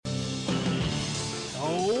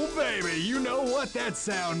Oh, baby, you know what that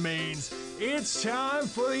sound means. It's time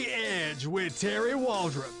for The Edge with Terry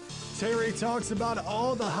Waldrop. Terry talks about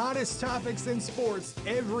all the hottest topics in sports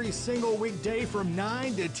every single weekday from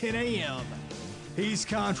 9 to 10 a.m. He's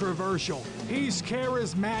controversial, he's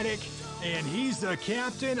charismatic, and he's the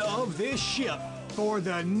captain of this ship for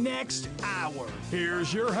the next hour.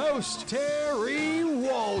 Here's your host, Terry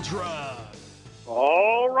Waldrop.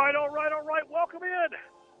 All right. Welcome in.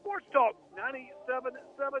 Sports Talk 97.7.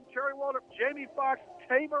 Terry Waldrop, Jamie Foxx,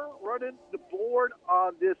 Tamer running the board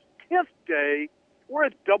on this 10th day. We're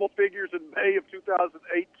at double figures in May of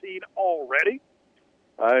 2018 already.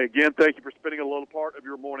 Again, thank you for spending a little part of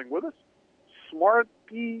your morning with us.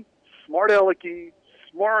 Smarty, smart-alecky,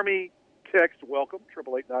 smarmy text welcome,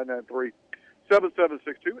 888-993-7762,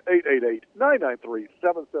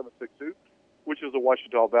 888-993-7762, which is the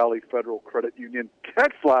Washita Valley Federal Credit Union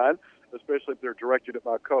text line, especially if they're directed at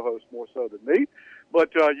my co-host more so than me.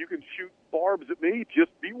 But you can shoot barbs at me.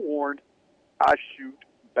 Just be warned, I shoot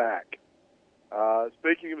back.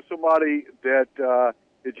 Speaking of somebody that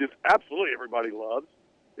it just absolutely everybody loves,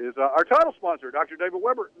 is our title sponsor, Dr. David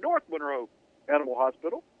Weber, North Monroe Animal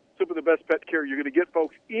Hospital. Simply the best pet care you're going to get,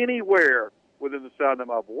 folks, anywhere within the sound of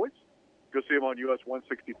my voice. Go see him on US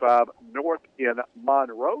 165 North in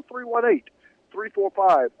Monroe,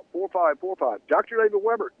 318-345-4545. Dr. David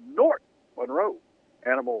Weber, North Monroe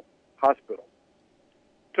Animal Hospital.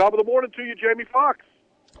 Top of the morning to you, Jamie Foxx.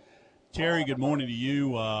 Terry, good morning to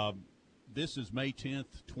you. This is May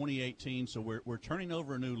 10th, 2018, so we're turning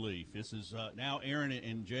over a new leaf. This is now Aaron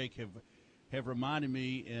and Jake have reminded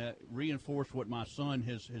me, reinforced what my son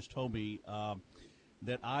has told me,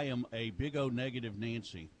 that I am a big O negative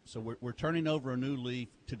Nancy. So we're turning over a new leaf.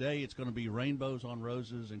 Today it's going to be rainbows on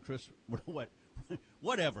roses and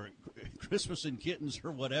whatever, Christmas and kittens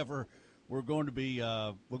or whatever. We're going to be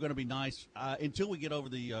nice until we get over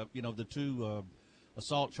the the two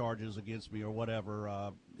assault charges against me or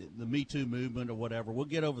whatever, the Me Too movement or whatever. We'll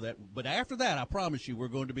get over that. But after that, I promise you, we're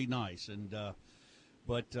going to be nice. And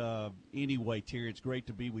But anyway, Terry, it's great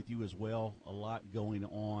to be with you as well. A lot going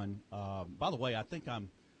on. By the way, I think I'm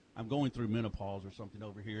going through menopause or something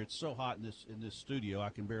over here. It's so hot in this studio, I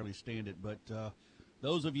can barely stand it. But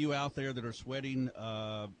those of you out there that are sweating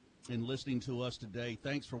and listening to us today,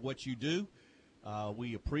 thanks for what you do.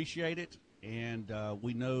 We appreciate it, and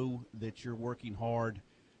we know that you're working hard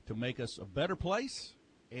to make us a better place.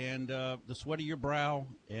 And the sweat of your brow,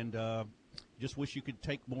 and just wish you could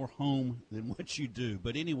take more home than what you do.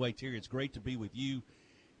 But anyway, Terry, it's great to be with you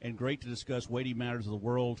and great to discuss weighty matters of the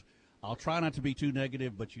world. I'll try not to be too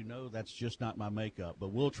negative, but you know that's just not my makeup.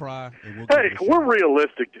 But we'll try, and we'll Hey, we're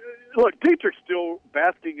realistic. Look, Dietrich's still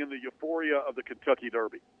basking in the euphoria of the Kentucky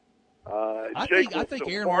Derby. I think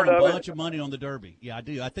Aaron won a bunch of money on the Derby. Yeah, I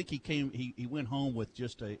do. I think he went home with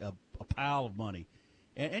just a pile of money.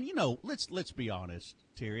 And you know, let's be honest,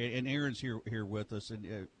 Terry, and Aaron's here with us,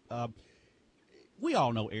 and we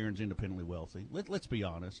all know Aaron's independently wealthy. Let's be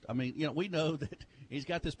honest. I mean, you know, we know that he's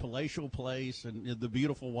got this palatial place and the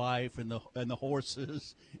beautiful wife and the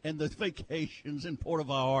horses and the vacations in Puerto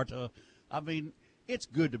Vallarta. I mean, it's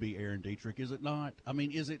good to be Aaron Dietrich, is it not? I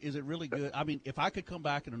mean, is it really good? I mean, if I could come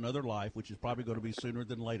back in another life, which is probably going to be sooner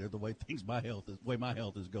than later, the way my health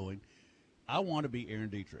is going, I want to be Aaron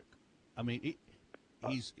Dietrich. I mean,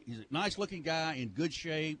 he's a nice looking guy in good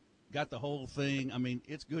shape. Got the whole thing. I mean,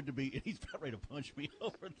 it's good to be. He's about ready to punch me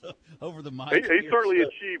over the mic. He certainly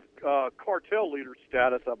achieved cartel leader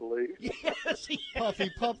status, I believe. Yes, Puffy,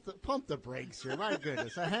 pump the brakes here. My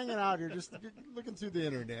goodness, I'm hanging out here, just looking through the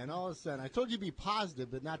internet, and all of a sudden, I told you to be positive,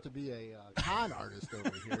 but not to be a con artist over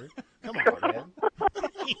here. Come on, man.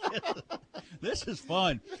 This is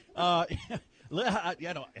fun.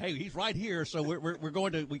 Hey, he's right here, so we're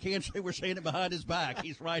going to. We can't say we're saying it behind his back.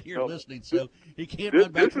 He's right here listening, so he can't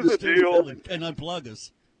run back to the studio and unplug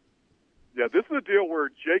us. Yeah, this is a deal where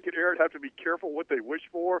Jake and Aaron have to be careful what they wish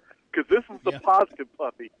for, because this is the positive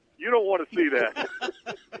Puffy. You don't want to see that.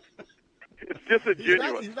 It's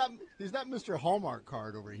disingenuous. He's not Mr. Hallmark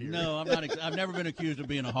card over here. No, I'm not. I've never been accused of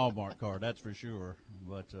being a Hallmark card. That's for sure.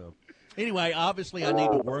 But anyway, obviously, I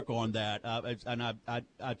need to work on that, and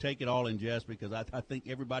I take it all in jest because I think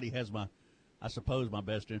everybody has my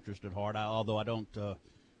best interest at heart. Although I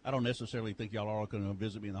don't necessarily think y'all are going to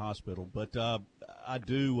visit me in the hospital, but I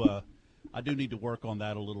do need to work on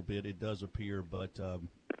that a little bit. It does appear, but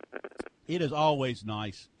it is always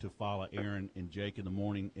nice to follow Aaron and Jake in the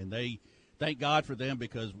morning, and they. Thank God for them,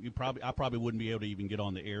 because I probably wouldn't be able to even get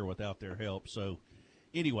on the air without their help. So,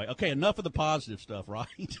 anyway, okay, enough of the positive stuff, right?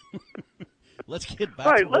 Let's get back.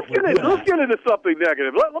 All right, let's get into something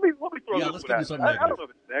negative. Let me throw this let's get into something I negative. don't know if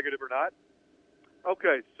it's negative or not.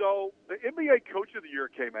 Okay, so the NBA Coach of the Year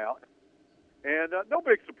came out, and no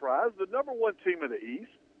big surprise, the number one team in the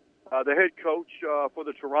East, the head coach for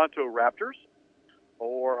the Toronto Raptors,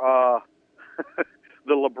 or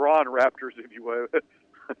the LeBron Raptors, if you will.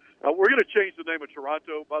 We're going to change the name of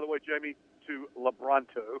Toronto, by the way, Jamie, to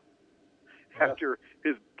LeBronto after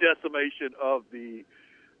his decimation of the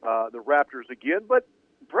Raptors again. But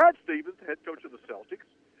Brad Stevens, head coach of the Celtics,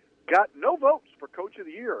 got no votes for Coach of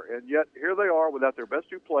the Year, and yet here they are without their best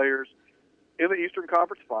two players in the Eastern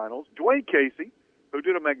Conference Finals. Dwayne Casey, who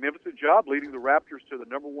did a magnificent job leading the Raptors to the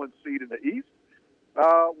number one seed in the East,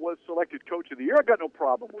 was selected Coach of the Year. I got no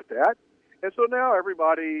problem with that. And so now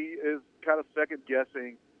everybody is kind of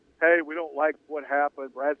second-guessing, hey, we don't like what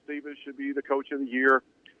happened. Brad Stevens should be the Coach of the Year.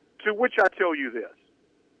 To which I tell you this.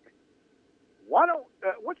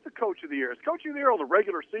 What's the Coach of the Year? Is Coach of the Year on the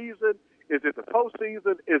regular season? Is it the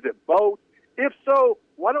postseason? Is it both? If so,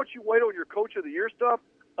 why don't you wait on your Coach of the Year stuff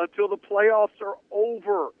until the playoffs are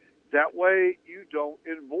over? That way you don't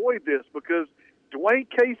avoid this, because Dwayne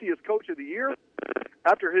Casey is Coach of the Year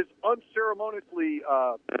after his unceremoniously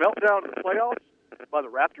meltdown in the playoffs by the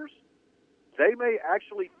Raptors. They may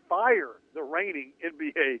actually fire the reigning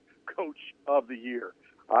NBA Coach of the Year.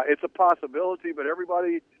 It's a possibility, but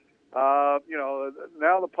everybody, now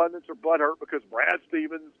the pundits are butthurt because Brad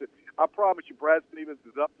Stevens. I promise you, Brad Stevens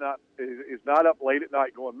is not up late at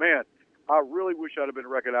night going, man, I really wish I'd have been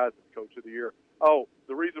recognized as Coach of the Year. Oh,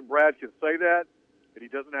 the reason Brad can say that, and he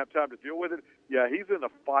doesn't have time to deal with it, yeah, he's in the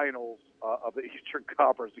finals of the Eastern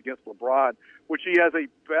Conference against LeBron, which he has a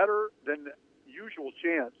better than usual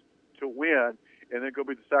chance to win, and then go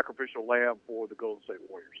be the sacrificial lamb for the Golden State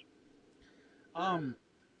Warriors.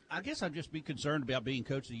 I guess I'd just be concerned about being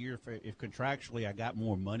Coach of the Year if contractually I got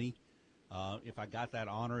more money. If I got that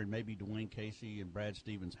honor, and maybe Dwayne Casey and Brad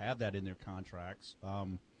Stevens have that in their contracts.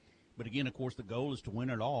 But again, of course, the goal is to win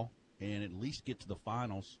it all and at least get to the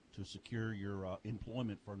finals to secure your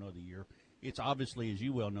employment for another year. It's obviously, as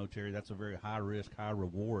you well know, Terry, that's a very high-risk,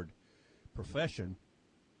 high-reward profession.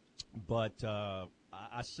 But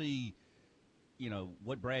I see,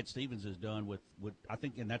 what Brad Stevens has done with I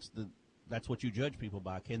think, and that's what you judge people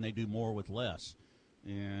by. Can they do more with less?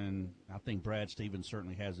 And I think Brad Stevens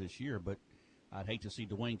certainly has this year, but I'd hate to see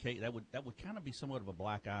Dwayne Casey. That would kind of be somewhat of a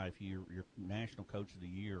black eye if your national coach of the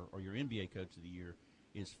year or your NBA coach of the year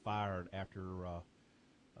is fired after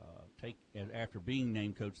after being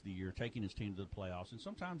named coach of the year, taking his team to the playoffs. And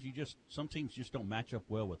sometimes some teams just don't match up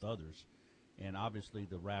well with others, and obviously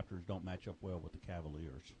the Raptors don't match up well with the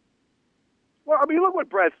Cavaliers. Well, I mean, look what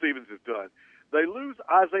Brad Stevens has done. They lose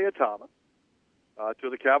Isaiah Thomas to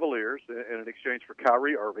the Cavaliers in an exchange for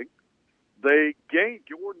Kyrie Irving. They gain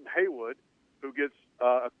Gordon Hayward, who gets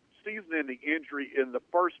a season-ending injury in the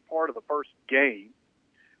first part of the first game.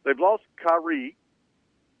 They've lost Kyrie,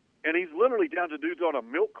 and he's literally down to dudes on a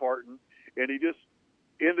milk carton, and he just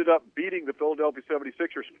ended up beating the Philadelphia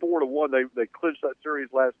 76ers 4-1. They clinched that series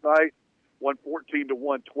last night, 114 to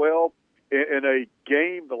 112. In a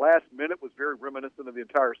game, the last minute was very reminiscent of the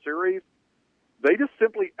entire series. They just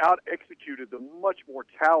simply out-executed the much more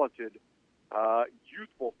talented,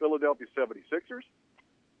 youthful Philadelphia 76ers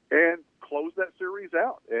and closed that series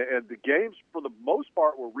out. And the games, for the most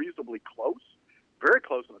part, were reasonably close, very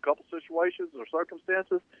close in a couple situations or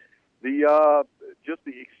circumstances. Just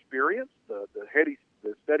the experience, the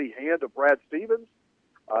steady hand of Brad Stevens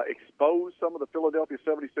exposed some of the Philadelphia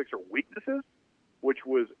 76er weaknesses, which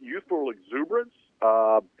was youthful exuberance,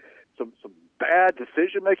 some bad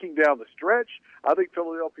decision-making down the stretch. I think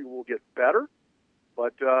Philadelphia will get better,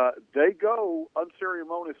 but they go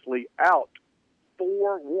unceremoniously out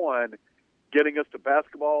 4-1, getting us to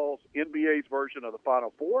basketball's NBA's version of the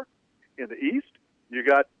Final Four. In the East, you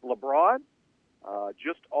got LeBron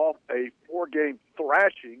just off a 4-game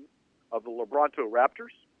thrashing of the LeBronto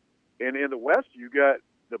Raptors. And in the West, you got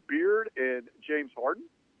the Beard and James Harden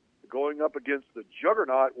going up against the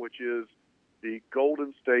juggernaut, which is the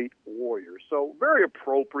Golden State Warriors. So very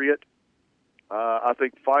appropriate, I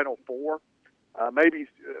think, Final Four. Maybe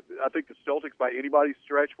I think the Celtics, by anybody's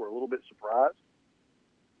stretch, were a little bit surprised.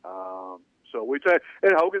 So we say,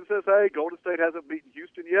 and Hogan says, hey, Golden State hasn't beaten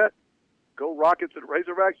Houston yet. Go Rockets and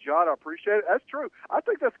Razorbacks. John, I appreciate it. That's true. I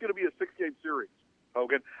think that's going to be a 6-game series,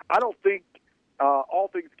 Hogan. I don't think, all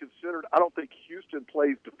things considered, I don't think Houston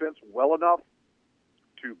plays defense well enough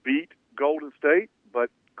to beat Golden State, but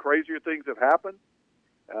crazier things have happened.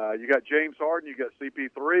 You got James Harden, you got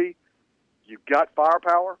CP3, you've got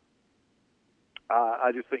firepower.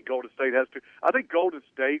 I just think Golden State has to. I think Golden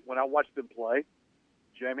State, when I watch them play,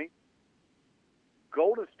 Jamie,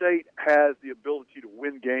 Golden State has the ability to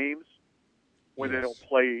win games when Yes. they don't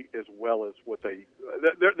play as well as what they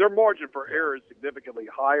their margin for error is significantly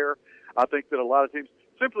higher. I think that a lot of teams,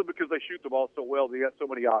 simply because they shoot the ball so well, they got so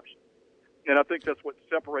many options. And I think that's what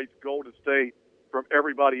separates Golden State from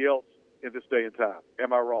everybody else in this day and time.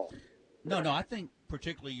 Am I wrong? No, I think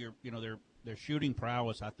particularly their shooting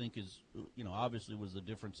prowess, I think, is obviously was the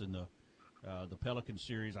difference in the Pelicans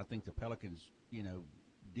series. I think the Pelicans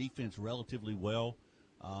defense relatively well.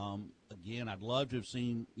 Again, I'd love to have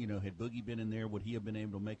seen had Boogie been in there, would he have been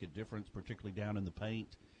able to make a difference, particularly down in the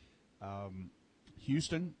paint?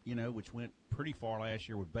 Houston, which went pretty far last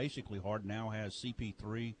year, with basically hard, now has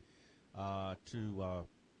CP3 to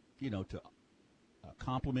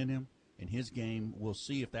complement him in his game. We'll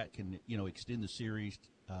see if that can extend the series.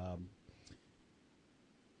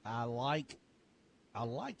 I like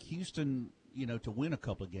Houston to win a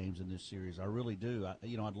couple of games in this series. I really do.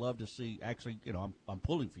 I'd love to see. Actually, I'm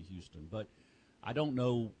pulling for Houston, but I don't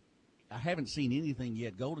know. I haven't seen anything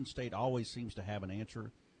yet. Golden State always seems to have an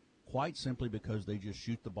answer, quite simply because they just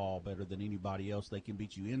shoot the ball better than anybody else. They can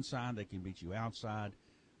beat you inside. They can beat you outside.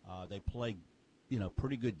 They play,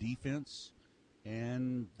 pretty good defense,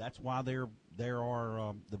 and that's why they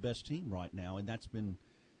are the best team right now. And that's been,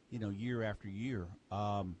 year after year.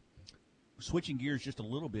 Switching gears just a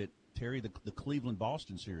little bit, Terry, the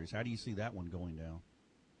Cleveland-Boston series. How do you see that one going down?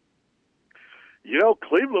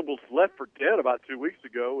 Cleveland was left for dead about 2 weeks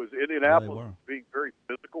ago as Indianapolis was being very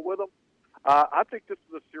physical with them. I think this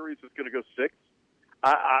is a series that's going to go 6.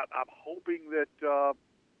 I'm hoping that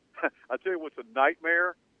I tell you what's a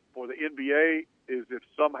nightmare for the NBA is if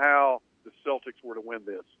somehow the Celtics were to win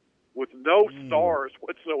this with no stars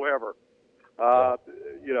whatsoever.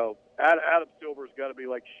 Adam Silver's got to be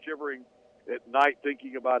like shivering at night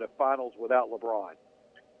thinking about a finals without LeBron.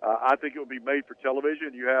 I think it would be made for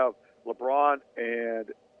television. You have LeBron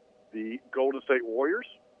and the Golden State Warriors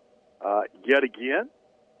yet again.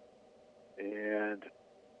 And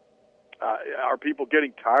are people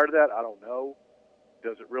getting tired of that? I don't know.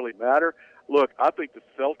 Does it really matter? Look, I think the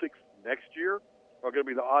Celtics next year are going to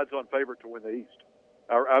be the odds-on favorite to win the East.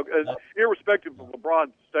 Irrespective of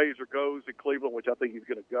LeBron stays or goes in Cleveland, which I think he's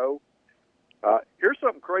going to go. Here's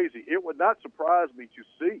something crazy. It would not surprise me to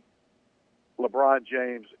see LeBron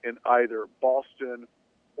James in either Boston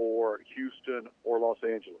or Houston or Los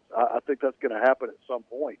Angeles. I think that's going to happen at some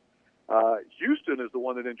point. Houston is the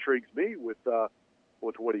one that intrigues me with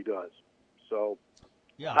what he does. So,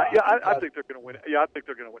 I think they're going to win. Yeah, I think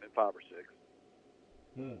they're going to win in 5 or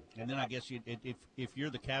 6. And then I guess if you're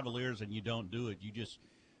the Cavaliers and you don't do it,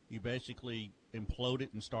 you basically implode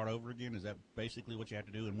it and start over again. Is that basically what you have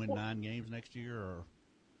to do and win 9 games next year?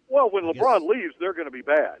 Or when LeBron leaves, they're going to be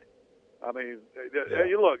bad. I mean,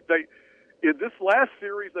 you look, in this last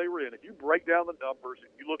series they were in, if you break down the numbers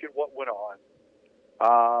and you look at what went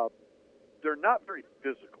on, they're not very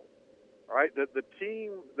physical. All right, the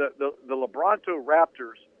team, the LeBronto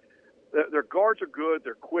Raptors, their guards are good.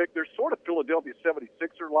 They're quick. They're sort of Philadelphia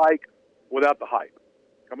 76er-like without the hype.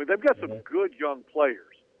 I mean, they've got some good young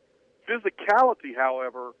players. Physicality,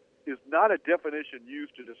 however, is not a definition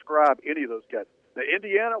used to describe any of those guys. Now,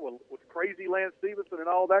 Indiana, with crazy Lance Stevenson and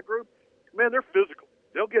all that group, man, they're physical.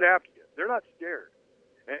 They'll get after you. They're not scared.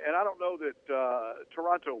 And I don't know that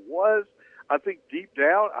Toronto was. I think deep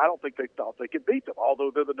down, I don't think they thought they could beat them.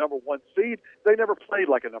 Although they're the number 1 seed, they never played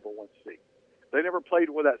like a number 1 seed. They never played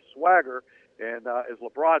with that swagger. And as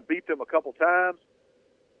LeBron beat them a couple times,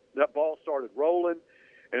 that ball started rolling.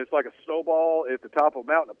 And it's like a snowball at the top of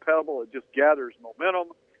Mountain of Pebble. It just gathers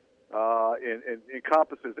momentum and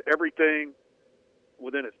encompasses everything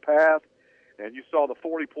within its path. And you saw the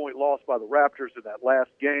 40-point loss by the Raptors in that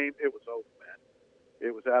last game. It was over, man.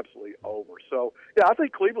 It was absolutely over. So, I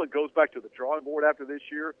think Cleveland goes back to the drawing board after this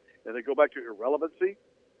year, and they go back to irrelevancy.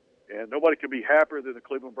 And nobody can be happier than the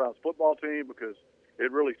Cleveland Browns football team because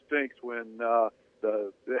it really stinks when the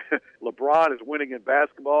LeBron is winning in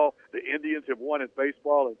basketball, the Indians have won in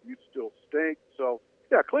baseball, and you still stink. So,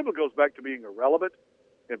 Cleveland goes back to being irrelevant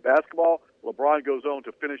in basketball. LeBron goes on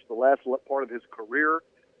to finish the last part of his career.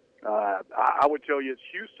 I would tell you it's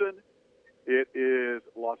Houston. It is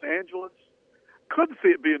Los Angeles. Couldn't see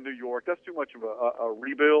it being New York. That's too much of a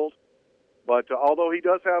rebuild. But although he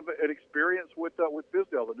does have an experience with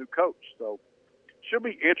Fizdale, the new coach, so should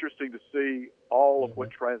be interesting to see all of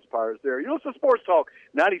what transpires there. You listen to Sports Talk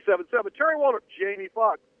 97.7. Terry Waldrop, Jamie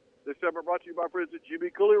Foxx. This segment brought to you by friends at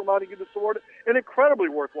GB Cooley, reminding you to support an incredibly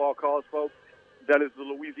worthwhile cause, folks. That is the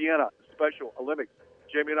Louisiana Special Olympics.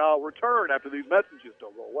 Jamie and I will return after these messages.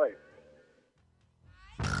 Don't go away.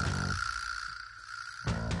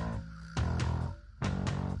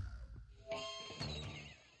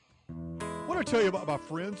 What want to tell you about my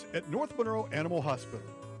friends at North Monroe Animal Hospital.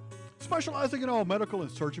 Specializing in all medical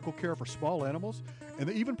and surgical care for small animals, and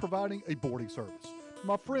they're even providing a boarding service.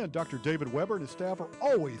 My friend Dr. David Weber and his staff are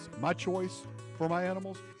always my choice for my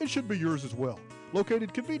animals. It should be yours as well.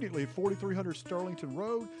 Located conveniently at 4300 Sterlington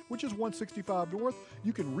Road, which is 165 North.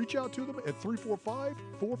 You can reach out to them at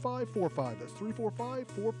 345-4545. That's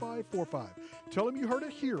 345-4545. Tell them you heard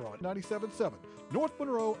it here on 97.7 North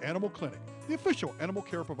Monroe Animal Clinic, the official animal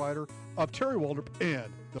care provider of Terry Waldrop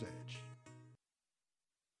and The Edge.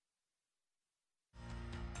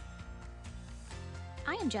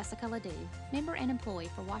 I am Jessica Ledoux, member and employee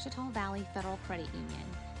for Ouachita Valley Federal Credit Union.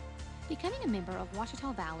 Becoming a member of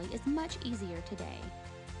Ouachita Valley is much easier today.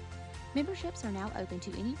 Memberships are now open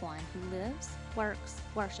to anyone who lives, works,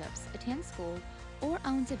 worships, attends school, or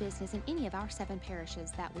owns a business in any of our 7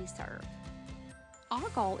 parishes that we serve. Our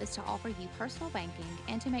goal is to offer you personal banking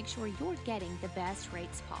and to make sure you're getting the best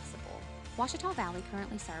rates possible. Ouachita Valley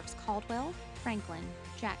currently serves Caldwell, Franklin,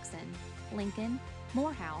 Jackson, Lincoln,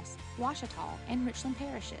 Morehouse, Ouachita, and Richland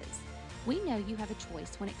parishes. We know you have a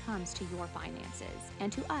choice when it comes to your finances, and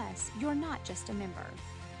to us, you're not just a member.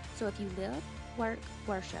 So if you live, work,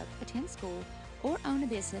 worship, attend school, or own a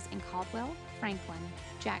business in Caldwell, Franklin,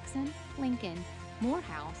 Jackson, Lincoln,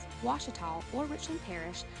 Morehouse, Ouachita, or Richland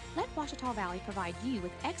Parish, let Ouachita Valley provide you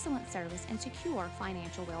with excellent service and secure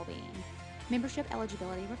financial well-being. Membership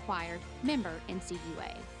eligibility required. Member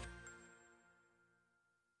NCUA.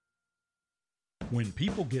 When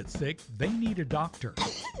people get sick, they need a doctor.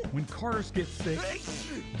 When cars get sick,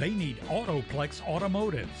 they need Autoplex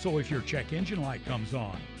Automotive. So if your check engine light comes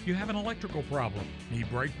on, you have an electrical problem, need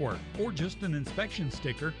brake work, or just an inspection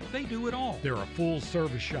sticker, they do it all. They're a full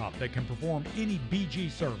service shop that can perform any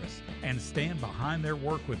BG service and stand behind their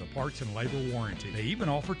work with a parts and labor warranty. They even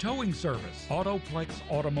offer towing service. Autoplex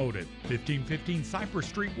Automotive, 1515 Cypress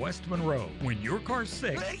Street, West Monroe. When your car's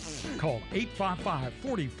sick, call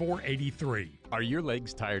 855-4483. Are your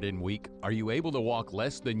legs tired and weak? Are you able to walk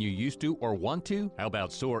less than you used to or want to? How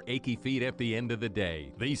about sore, achy feet at the end of the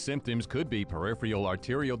day? These symptoms could be peripheral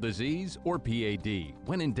arterial disease or PAD.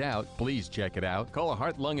 When in doubt, please check it out. Call a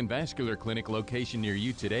Heart, Lung, and Vascular Clinic location near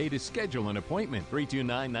you today to schedule an appointment.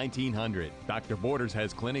 329-1900. Dr. Borders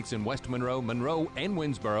has clinics in West Monroe, Monroe, and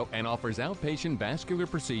Winsboro and offers outpatient vascular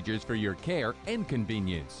procedures for your care and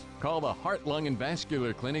convenience. Call the Heart, Lung, and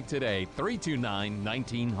Vascular Clinic today,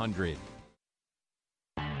 329-1900.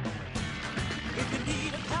 If you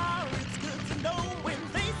need a car, it's good to know when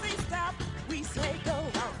they say stop, we say go.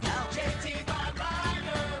 JT by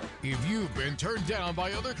Ryder. If you've been turned down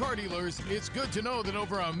by other car dealers, it's good to know that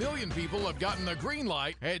over 1 million people have gotten the green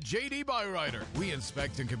light at JD Byrider. We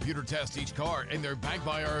inspect and computer test each car, and they're backed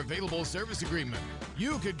by our available service agreement.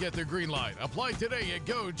 You could get the green light. Apply today at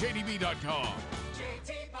gojdb.com.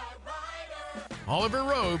 JT by Ryder. Oliver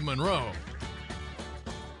Road, Monroe.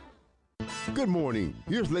 Good morning.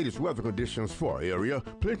 Here's latest weather conditions for our area.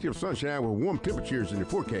 Plenty of sunshine with warm temperatures in the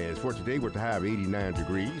forecast for today with the high of 89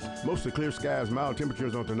 degrees. Mostly clear skies, mild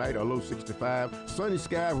temperatures on tonight are low 65. Sunny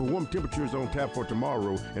skies with warm temperatures on tap for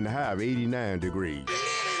tomorrow and the high of 89 degrees.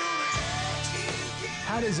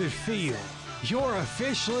 How does it feel? You're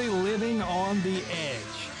officially living on the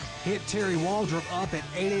edge. Hit Terry Waldrop up at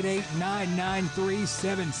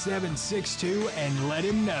 888-993-7762 and let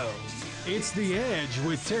him know. It's The Edge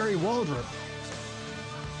with Terry Waldrop.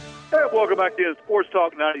 Hey, welcome back to Sports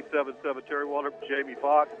Talk 97.7. Terry Waldrop, Jamie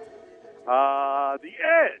Foxx. The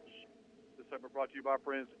Edge. This segment brought to you by our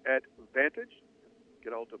friends at Vantage.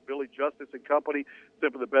 Get hold of Billy Justice and Company.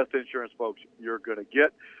 Simply the best insurance folks you're going to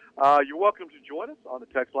get. You're welcome to join us on the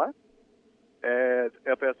text line, as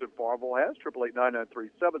FS in Farmville has,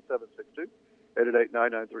 888-993-7762,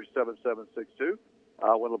 888-993-7762.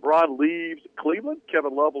 When LeBron leaves Cleveland,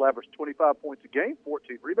 Kevin Love will average 25 points a game,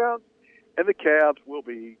 14 rebounds, and the Cavs will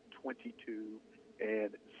be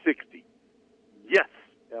 22-60. Yes,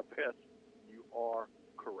 FS, you are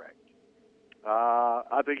correct.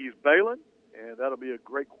 I think he's bailing, and that'll be a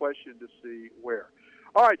great question to see where.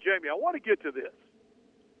 All right, Jamie, I want to get to this.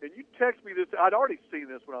 And you text me this. I'd already seen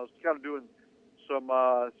this when I was kind of doing some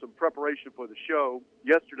preparation for the show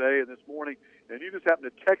yesterday and this morning, and you just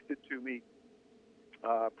happened to text it to me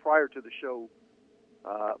prior to the show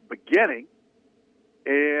beginning,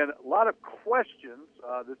 and a lot of questions.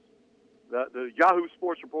 The Yahoo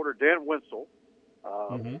Sports reporter Dan Wenzel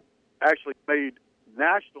actually made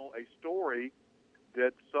national a story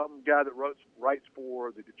that some guy that writes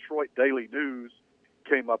for the Detroit Daily News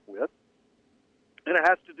came up with, and it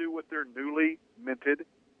has to do with their newly minted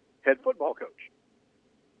head football coach.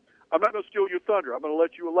 I'm not going to steal your thunder. I'm going to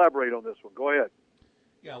let you elaborate on this one. Go ahead.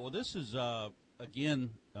 Yeah, well, this is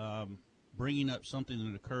again, bringing up something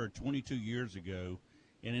that occurred 22 years ago,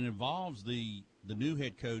 and it involves the new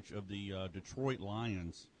head coach of the Detroit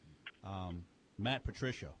Lions, Matt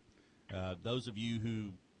Patricia. Those of you who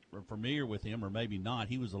are familiar with him, or maybe not,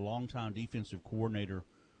 he was a longtime defensive coordinator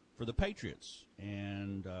for the Patriots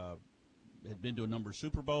and had been to a number of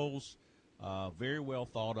Super Bowls, very well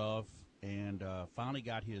thought of, and finally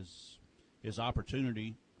got his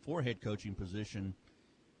opportunity for a head coaching position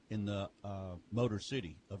in the Motor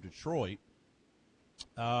City of Detroit.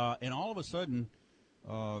 And all of a sudden,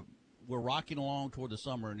 we're rocking along toward the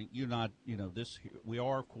summer, and we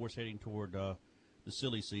are, of course, heading toward the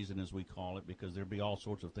silly season, as we call it, because there'll be all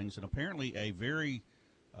sorts of things. And apparently a very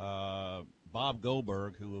Bob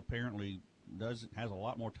Goldberg, who apparently has a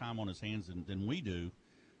lot more time on his hands than we do,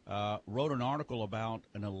 wrote an article about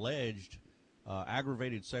an alleged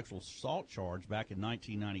aggravated sexual assault charge back in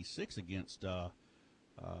 1996 against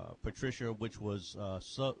Patricia, which was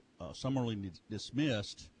summarily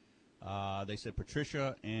dismissed. They said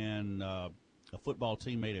Patricia and a football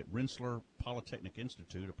teammate at Rensselaer Polytechnic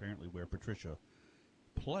Institute, apparently where Patricia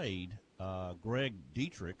played, Greg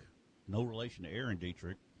Dietrich, no relation to Aaron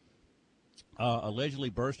Dietrich, allegedly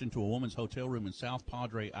burst into a woman's hotel room in South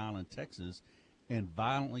Padre Island, Texas, and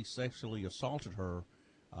violently sexually assaulted her.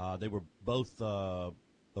 They were both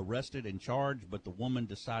arrested and charged, but the woman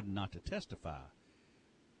decided not to testify.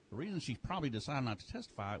 The reason she probably decided not to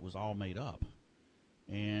testify, it was all made up.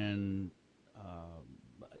 And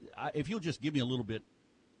if you'll just give me a little bit,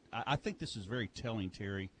 I think this is very telling,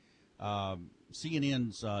 Terry.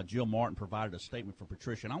 CNN's Jill Martin provided a statement for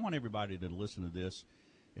Patricia, and I want everybody to listen to this,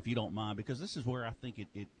 if you don't mind, because this is where I think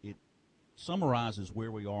it summarizes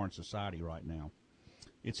where we are in society right now.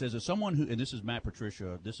 It says, as someone who, and this is Matt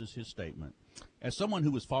Patricia, this is his statement, as someone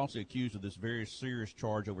who was falsely accused of this very serious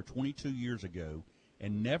charge over 22 years ago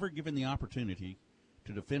and never given the opportunity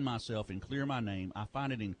to defend myself and clear my name, I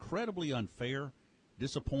find it incredibly unfair,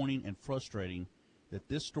 disappointing, and frustrating that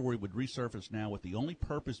this story would resurface now with the only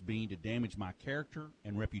purpose being to damage my character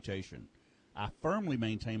and reputation. I firmly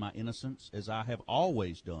maintain my innocence, as I have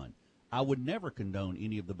always done. I would never condone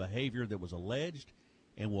any of the behavior that was alleged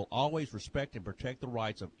and will always respect and protect the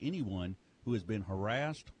rights of anyone who has been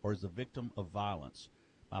harassed or is the victim of violence.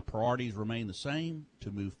 My priorities remain the same: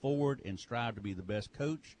 to move forward and strive to be the best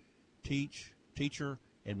coach, teacher,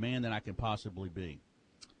 and man that I can possibly be.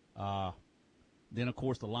 Then, of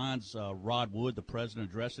course, the Lions, Rod Wood, the president,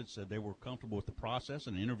 addressed it, said they were comfortable with the process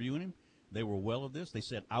and interviewing him. They were well of this. They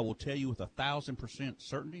said, I will tell you with 1,000%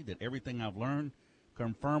 certainty that everything I've learned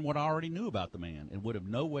confirmed what I already knew about the man and would have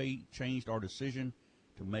no way changed our decision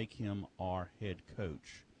to make him our head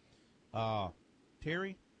coach.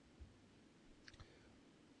 Terry,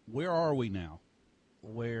 where are we now?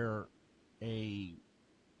 Where a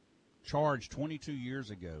charge 22 years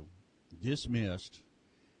ago, dismissed.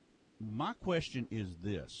 My question is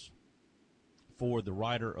this for the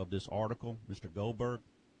writer of this article, Mr. Goldberg.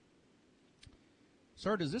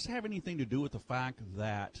 Sir, does this have anything to do with the fact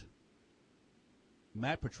that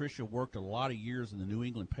Matt Patricia worked a lot of years in the New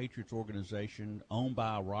England Patriots organization owned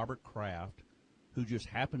by Robert Kraft, who just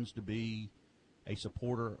happens to be a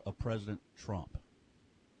supporter of President Trump?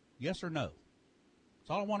 Yes or no? That's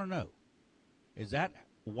all I want to know. Is that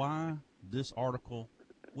why this article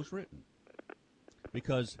was written?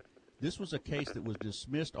 Because this was a case that was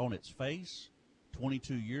dismissed on its face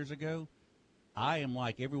 22 years ago. I am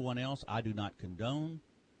like everyone else. I do not condone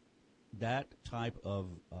that type of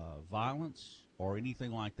violence or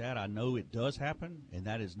anything like that. I know it does happen, and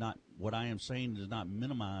that is not what I am saying. Does not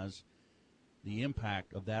minimize the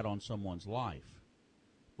impact of that on someone's life.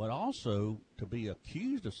 But also to be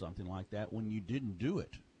accused of something like that when you didn't do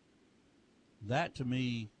it. That, to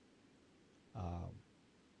me,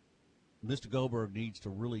 Mr. Goldberg needs to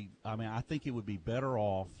really, I think it would be better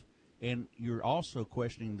off, and you're also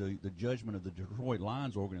questioning the judgment of the Detroit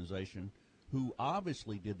Lions organization, who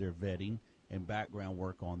obviously did their vetting and background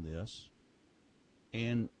work on this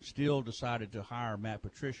and still decided to hire Matt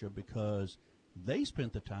Patricia because they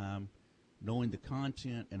spent the time knowing the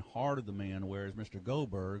content and heart of the man, whereas Mr.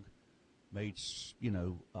 Goldberg made,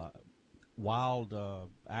 wild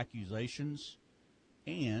accusations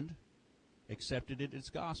and accepted it as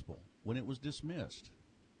gospel when it was dismissed.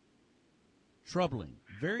 Troubling,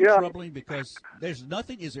 very troubling, because there's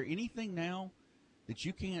nothing. Is there anything now that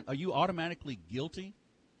you can't? Are you automatically guilty,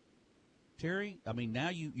 Terry? Now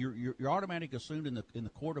you're automatically assumed in the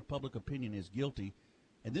court of public opinion as guilty.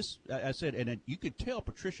 And this, I said, and you could tell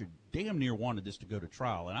Patricia damn near wanted this to go to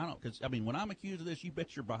trial. And I don't, because when I'm accused of this, you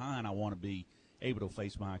bet you're behind. I want to be able to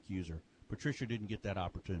face my accuser. Patricia didn't get that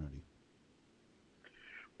opportunity.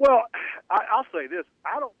 Well, I'll say this.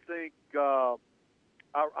 I don't think I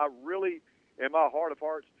really, in my heart of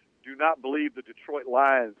hearts, do not believe the Detroit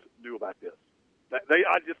Lions knew about this.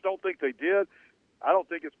 I just don't think they did. I don't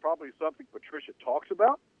think it's probably something Patricia talks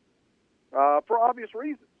about for obvious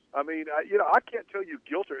reasons. I mean, I can't tell you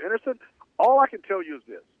guilt or innocent. All I can tell you is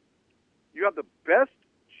this. You have the best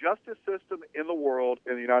justice system in the world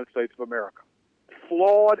in the United States of America,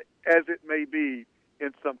 flawed as it may be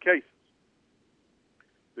in some cases.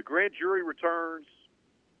 The grand jury returns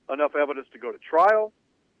enough evidence to go to trial.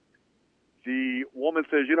 The woman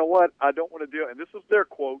says, you know what, I don't want to deal, and this is their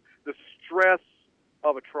quote, the stress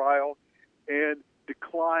of a trial, and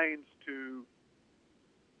declines to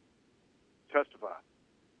testify.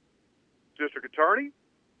 District attorney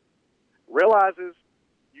realizes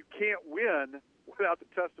you can't win without the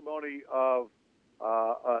testimony of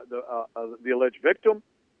the alleged victim,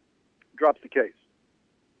 drops the case.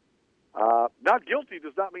 Not guilty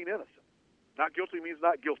does not mean innocent. Not guilty means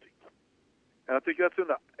not guilty. And I think that's in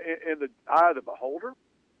the eye of the beholder.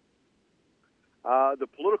 The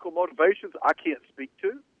political motivations I can't speak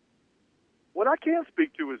to. What I can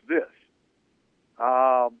speak to is this.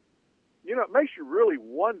 It makes you really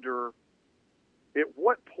wonder at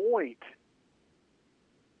what point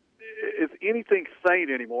is anything sane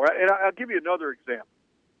anymore. And I'll give you another example.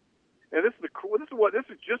 And this is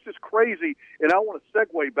just as crazy. And I want to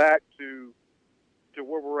segue back to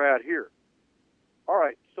where we're at here. All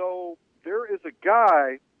right, so there is a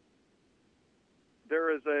guy.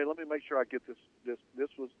 Let me make sure I get this. This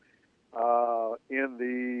was in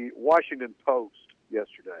the Washington Post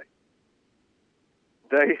yesterday.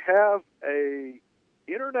 They have a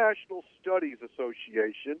International Studies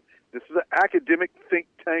Association. This is an academic think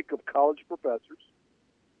tank of college professors.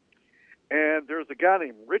 And there's a guy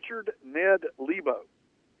named Richard Ned Lebo.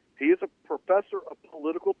 He is a professor of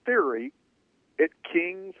political theory at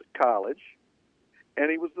King's College. And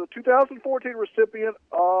he was the 2014 recipient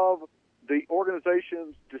of the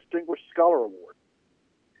organization's Distinguished Scholar Award.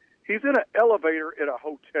 He's in an elevator at a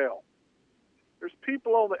hotel. There's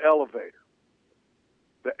people on the elevator.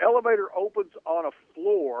 The elevator opens on a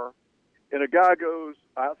floor, and a guy goes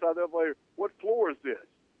outside the elevator, "What floor is this?"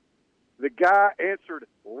 The guy answered,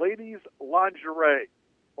 "Ladies' lingerie,"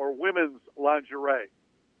 or women's lingerie.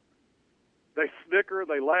 They snicker,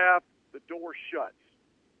 they laugh, the door shuts.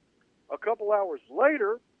 A couple hours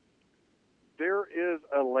later, there is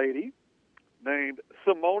a lady named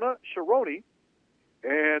Simona Sharoni,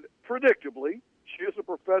 and predictably, she is a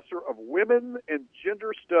professor of women and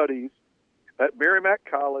gender studies at Merrimack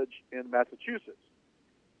College in Massachusetts.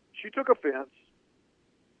 She took offense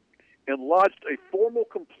and lodged a formal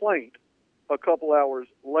complaint a couple hours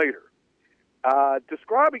later,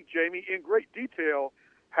 describing, Jamie, in great detail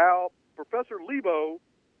how Professor Lebo,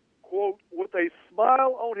 quote, with a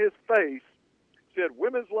smile on his face, said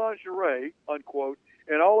women's lingerie, unquote,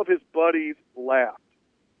 and all of his buddies laughed.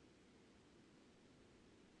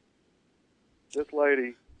 This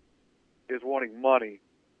lady is wanting money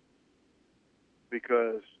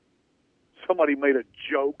because somebody made a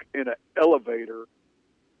joke in an elevator.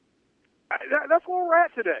 That's where we're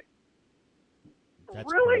at today.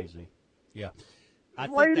 That's really? Crazy. Yeah.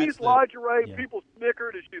 Ladies' lingerie, people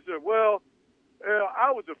snickered, and she said, well,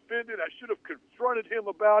 I was offended. I should have confronted him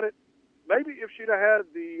about it. Maybe if she'd have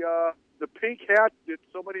had the pink hat that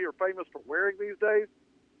so many are famous for wearing these days,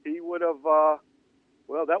 he would have,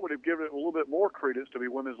 that would have given it a little bit more credence to be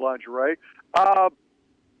women's lingerie. Have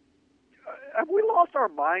we lost our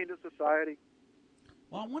mind as society?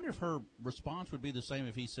 Well, I wonder if her response would be the same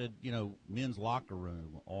if he said, men's locker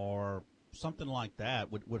room or something like that.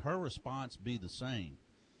 Would her response be the same?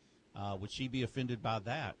 Would she be offended by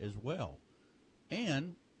that as well?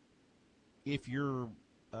 And if you're,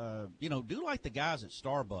 do like the guys at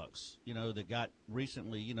Starbucks, that got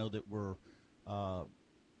recently, that were,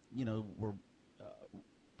 were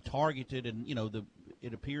targeted, and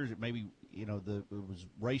it appears that maybe it was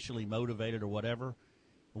racially motivated or whatever.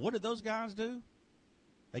 What did those guys do?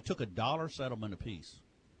 They took $1 settlement apiece,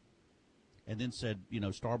 and then said,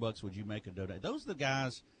 Starbucks, would you make a donation? Those are the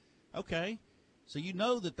guys. Okay, so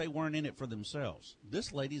that they weren't in it for themselves.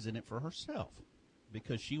 This lady's in it for herself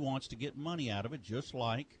because she wants to get money out of it, just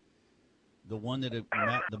like the one that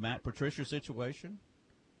the Matt Patricia situation.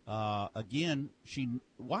 Again,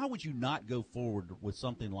 why would you not go forward with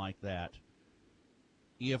something like that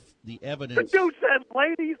if the evidence? The dude said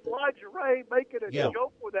ladies' lingerie, making a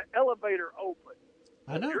joke with the elevator open.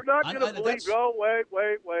 I know. You're not going to believe. Oh, wait.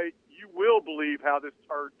 You will believe how this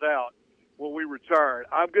turns out when we return.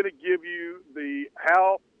 I'm going to give you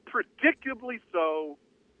how predictably so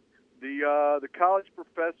the college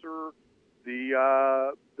professor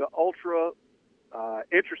the ultra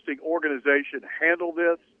interesting organization handle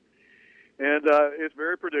this, and it's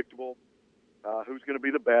very predictable who's going to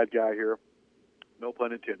be the bad guy here. No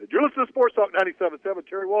pun intended. You're listening to Sports Talk 97.7.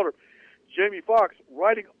 Terry Waldrop, Jamie Foxx,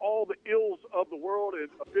 righting all the ills of the world and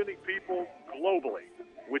offending people globally.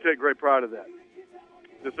 We take great pride in that.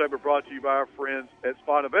 This segment brought to you by our friends at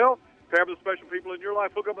Spa Novell. Pair with the special people in your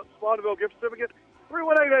life. Hook up at Spa Novell gift certificate.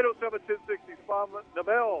 318-807-1060. Spa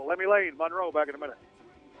Novell. Lemmy Lane, Monroe. Back in a minute.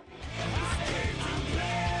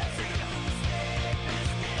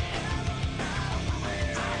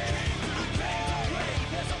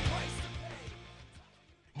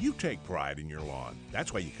 You take pride in your lawn.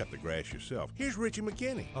 That's why you cut the grass yourself. Here's Richie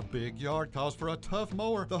McKinney. A big yard calls for a tough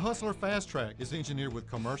mower. The Hustler Fast Track is engineered with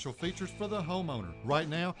commercial features for the homeowner. Right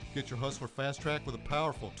now, get your Hustler Fast Track with a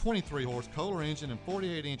powerful 23-horse Kohler engine and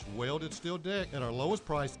 48-inch welded steel deck at our lowest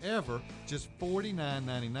price ever, just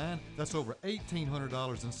 $49.99. That's over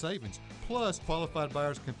 $1,800 in savings. Plus, qualified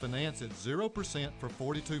buyers can finance at 0% for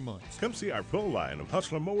 42 months. Come see our full line of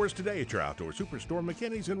Hustler mowers today at your outdoor superstore,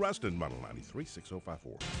 McKinney's in Ruston, Model 93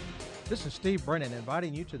 6054. This is Steve Brennan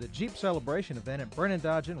inviting you to the Jeep Celebration event at Brennan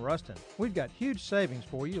Dodge in Ruston. We've got huge savings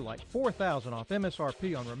for you, like $4,000 off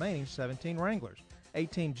MSRP on remaining 17 Wranglers.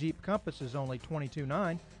 18 Jeep Compass is only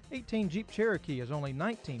 $22,900. 18 Jeep Cherokee is only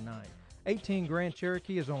 $19,900. 18 Grand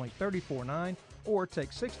Cherokee is only $34,900, or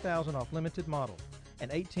take $6,000 off limited models. An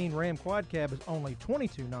 18 Ram Quad Cab is only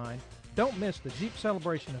 $22,900. Don't miss the Jeep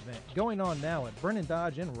Celebration event going on now at Brennan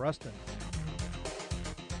Dodge in Ruston.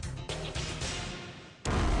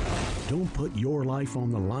 Don't put your life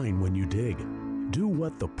on the line when you dig. Do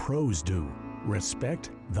what the pros do.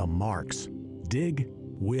 Respect the marks. Dig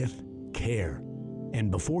with care.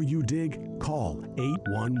 And before you dig, call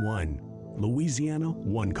 811. Louisiana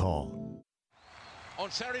One Call.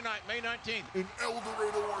 On Saturday night, May 19th, in El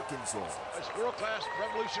Dorado, Arkansas, it's World Class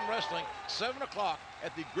Revolution Wrestling, 7 o'clock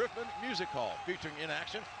at the Griffin Music Hall, featuring in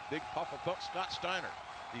action Big Papa Pump Scott Steiner,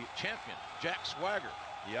 the champion Jack Swagger,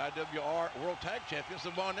 the IWR World Tag Champions,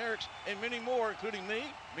 the Von Erichs, and many more, including me,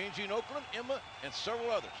 Mean Gene Oakland, Emma, and several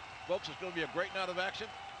others. Folks, it's going to be a great night of action.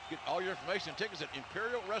 Get all your information and tickets at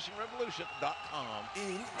ImperialWrestlingRevolution.com.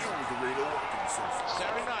 In El Dorado, Arkansas.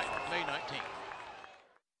 Saturday night, May 19th.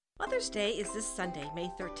 Mother's Day is this Sunday,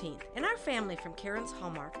 May 13th, and our family from Karen's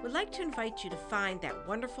Hallmark would like to invite you to find that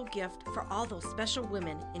wonderful gift for all those special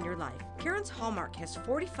women in your life. Karen's Hallmark has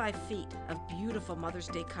 45 feet of beautiful Mother's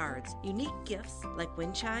Day cards, unique gifts like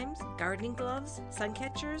wind chimes, gardening gloves, sun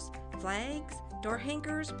catchers, flags, door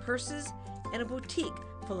hangers, purses, and a boutique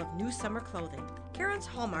full of new summer clothing. Karen's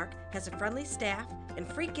Hallmark has a friendly staff and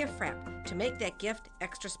free gift wrap to make that gift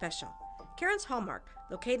extra special. Karen's Hallmark,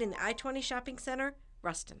 located in the I-20 Shopping Center,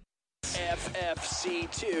 Ruston.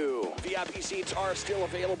 FFC2. VIP seats are still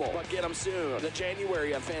available, but get them soon. The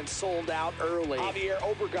January event sold out early. Javier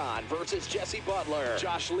Obregon versus Jesse Butler.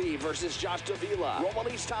 Josh Lee versus Josh Davila.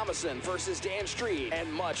 Romalise Thomason versus Dan Street.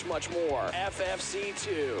 And much, much more.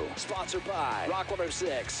 FFC2. Sponsored by Rock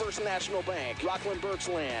 106, First National Bank, Rockland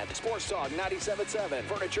Birchland, Sports Talk 97.7,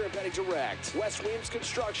 Furniture and Petty Direct, West Williams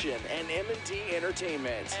Construction, and M&D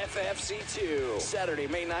Entertainment. FFC2. Saturday,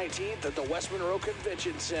 May 19th at the West Monroe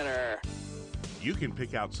Convention Center. You can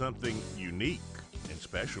pick out something unique and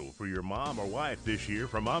special for your mom or wife this year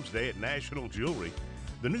for Mom's Day at National Jewelry.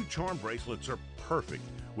 The new charm bracelets are perfect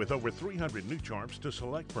with over 300 new charms to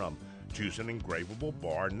select from. Choose an engravable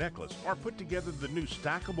bar necklace or put together the new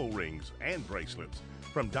stackable rings and bracelets.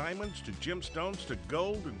 From diamonds to gemstones to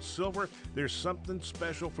gold and silver, there's something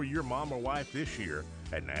special for your mom or wife this year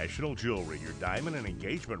at National Jewelry, your diamond and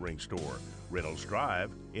engagement ring store. Reynolds Drive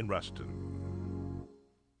in Ruston.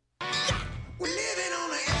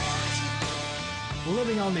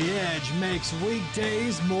 Living on the edge makes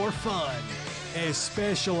weekdays more fun,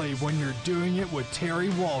 especially when you're doing it with Terry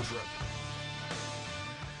Waldrop.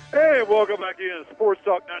 Hey, welcome back in. Sports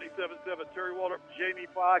Talk 97.7. Terry Waldrop, Jamie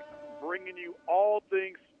Foxx, bringing you all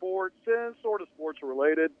things sports and sort of sports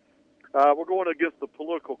related. We're going against the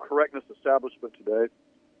political correctness establishment today.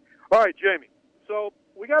 All right, Jamie. So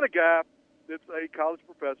we got a guy that's a college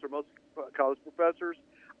professor. Most college professors,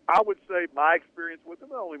 I would say my experience with them,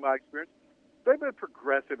 not only my experience, they've been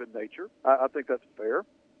progressive in nature. I think that's fair.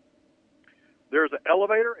 There's an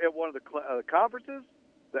elevator at one of the conferences.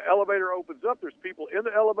 The elevator opens up. There's people in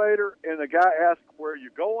the elevator, and the guy asks, "Where are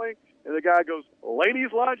you going?" And the guy goes,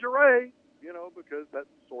 "Ladies' lingerie," because that's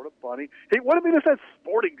sort of funny. Hey, what if he just said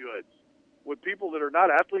sporting goods? Would people that are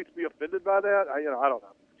not athletes be offended by that? I don't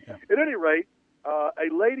know. Yeah. At any rate, a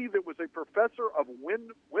lady that was a professor of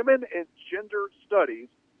women and gender studies,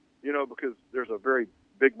 because there's a very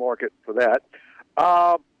big market for that,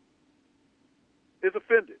 is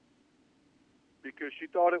offended because she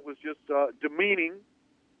thought it was just demeaning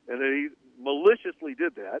and that he maliciously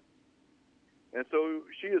did that. And so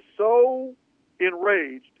she is so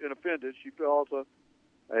enraged and offended, she files a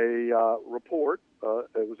report.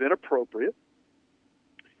 It was inappropriate.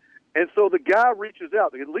 And so the guy reaches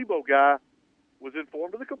out. The Lebo guy was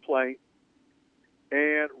informed of the complaint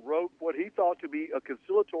and wrote what he thought to be a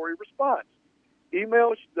conciliatory response.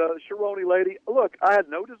 Emailed the Sharoni lady, look, I had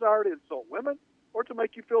no desire to insult women or to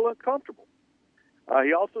make you feel uncomfortable.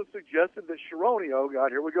 He also suggested that Sharoni, oh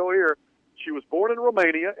God, here we go here, she was born in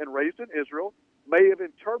Romania and raised in Israel, may have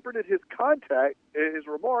interpreted his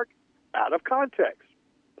remark out of context.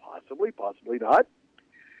 Possibly, possibly not.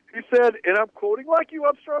 He said, and I'm quoting, like you,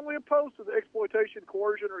 I'm strongly opposed to the exploitation,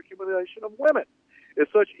 coercion, or humiliation of women. If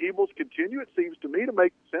such evils continue, it seems to me to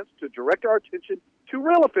make sense to direct our attention to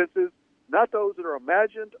real offenses, not those that are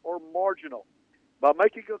imagined or marginal. By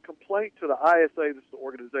making a complaint to the ISA, this is the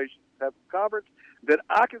organization that have a conference, that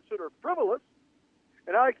I consider frivolous,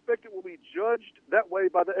 and I expect it will be judged that way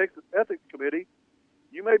by the Ethics Committee,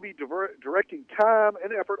 you may be directing time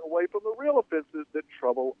and effort away from the real offenses that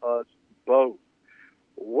trouble us both.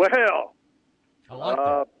 Well, I like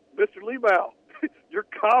that. Mr. Liebau, your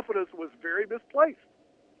confidence was very misplaced.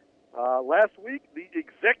 Last week, the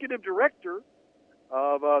executive director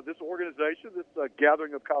of this organization, this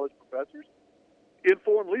gathering of college professors,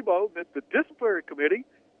 informed Lebo that the disciplinary committee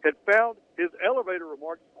had found his elevator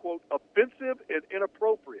remarks, quote, offensive and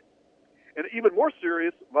inappropriate. An even more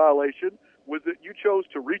serious violation was that you chose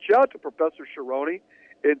to reach out to Professor Sharoni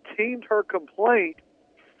and deemed her complaint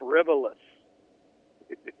frivolous.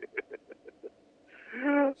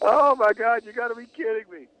 Oh, my God, you got to be kidding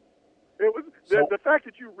me. It was the fact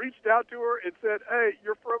that you reached out to her and said, hey,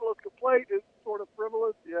 your frivolous complaint is sort of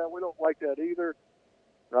frivolous. Yeah, we don't like that either.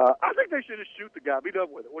 I think they should just shoot the guy. Be done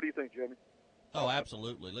with it. What do you think, Jimmy? Oh,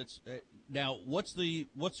 absolutely. Let's now. What's the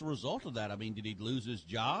result of that? I mean, did he lose his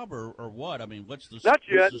job or what? I mean, what's the not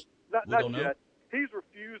yet? Not know? yet. He's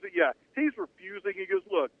refusing. Yeah, he's refusing. He goes,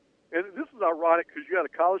 look, and this is ironic because you got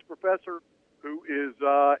a college professor who is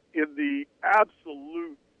in the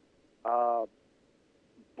absolute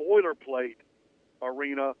boilerplate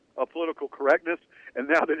arena of political correctness, and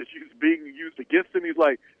now that it's being used against him, he's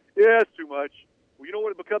like, yeah, it's too much. Well, you know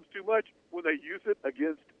when it becomes too much? When they use it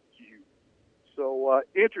against you. So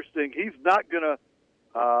interesting. He's not going to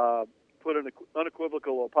put an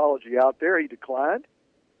unequivocal apology out there. He declined.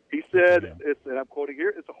 He said, and I'm quoting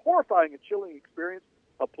here, it's a horrifying and chilling experience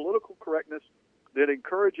of political correctness that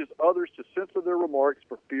encourages others to censor their remarks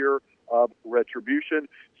for fear of retribution.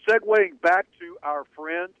 Segueing back to our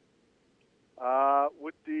friend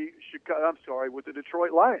with the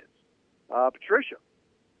Detroit Lions, Patricia.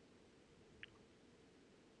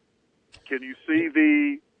 Can you see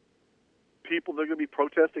the people that are going to be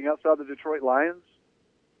protesting outside the Detroit Lions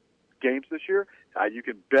games this year? You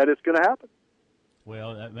can bet it's going to happen.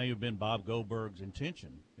 Well, that may have been Bob Goldberg's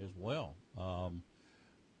intention as well.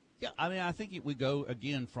 Yeah, I mean, I think we go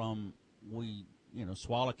again from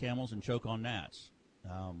swallow camels and choke on gnats.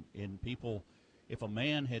 And people, if a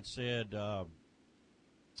man had said, or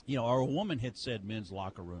a woman had said men's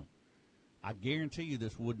locker room, I guarantee you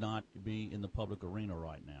this would not be in the public arena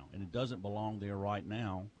right now. And it doesn't belong there right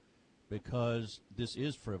now because this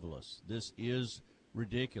is frivolous. This is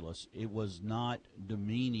ridiculous. It was not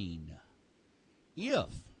demeaning. If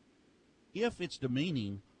it's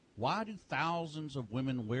demeaning, why do thousands of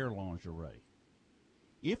women wear lingerie?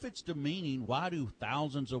 If it's demeaning, why do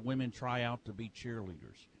thousands of women try out to be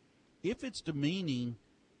cheerleaders? If it's demeaning,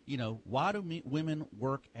 why do women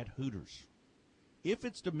work at Hooters? If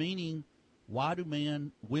it's demeaning, why do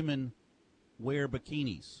women wear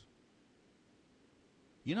bikinis?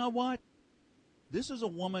 You know what? This is a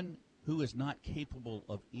woman who is not capable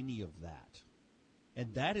of any of that.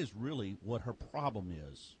 And that is really what her problem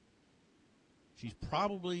is. She's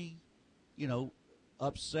probably,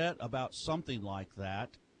 upset about something like that.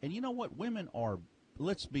 And you know what? Women are,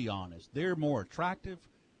 let's be honest, they're more attractive,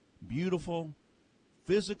 beautiful,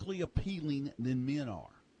 physically appealing than men are.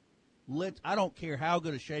 I don't care how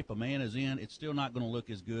good a shape a man is in, it's still not going to look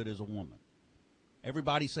as good as a woman.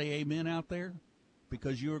 Everybody say amen out there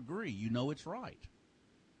because you agree. You know it's right.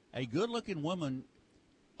 A good-looking woman,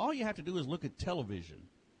 all you have to do is look at television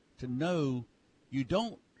to know you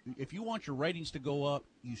don't. If you want your ratings to go up,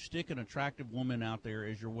 you stick an attractive woman out there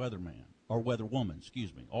as your weatherman or weatherwoman,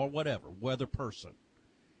 or whatever, weather person.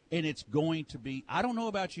 And it's going to be, I don't know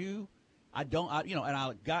about you. And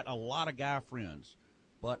I got a lot of guy friends,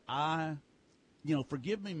 but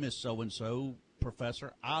forgive me, Miss So-and-so,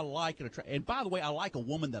 Professor, I like it. And by the way, I like a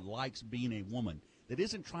woman that likes being a woman, that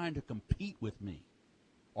isn't trying to compete with me.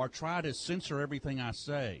 or try to censor everything I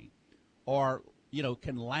say, or,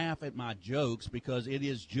 can laugh at my jokes because it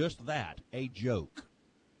is just that, a joke.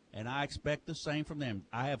 And I expect the same from them.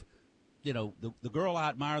 I have, the girl I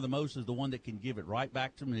admire the most is the one that can give it right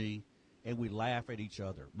back to me, and we laugh at each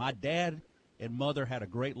other. My dad and mother had a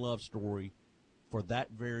great love story for that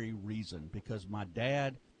very reason, because my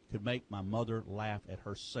dad could make my mother laugh at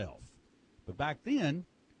herself. But back then,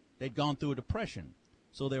 they'd gone through a depression.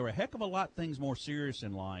 So there were a heck of a lot things more serious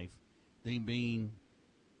in life than being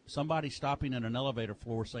somebody stopping in an elevator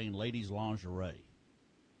floor saying ladies' lingerie.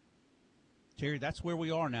 Terry, that's where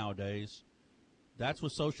we are nowadays. That's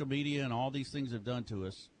what social media and all these things have done to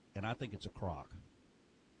us, and I think it's a crock.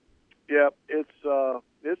 Yeah,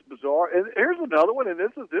 it's bizarre. And here's another one, and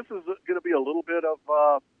this is going to be a little bit of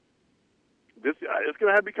this. It's going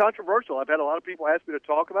to have to be controversial. I've had a lot of people ask me to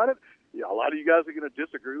talk about it. Yeah, a lot of you guys are going to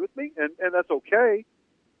disagree with me, and that's okay.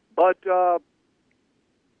 But Kalia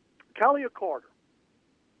Carter,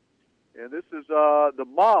 and this is the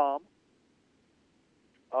mom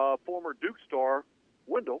of former Duke star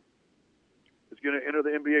Wendell, is going to enter the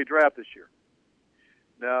NBA draft this year.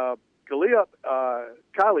 Now, Kalia,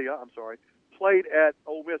 played at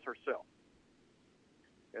Ole Miss herself.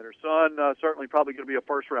 And her son certainly probably going to be a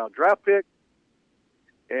first-round draft pick.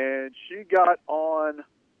 And she got on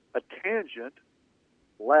a tangent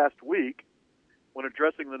last week when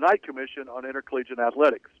addressing the Knight Commission on Intercollegiate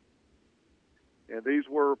Athletics. And these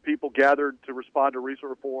were people gathered to respond to recent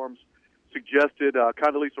reforms suggested.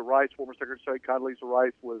 Condoleezza Rice, former Secretary of State Condoleezza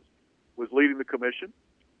Rice, was leading the commission.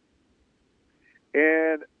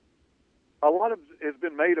 And a lot of has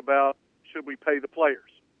been made about, should we pay the players?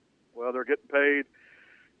 Well, they're getting paid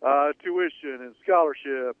tuition and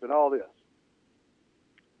scholarship and all this.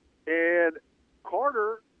 And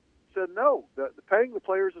Carter said no, the paying the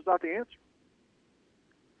players is not the answer.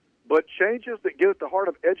 But changes that get at the heart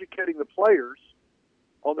of educating the players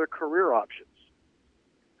on their career options.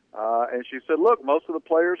 And she said, look, most of the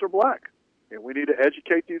players are black, and we need to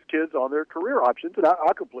educate these kids on their career options, and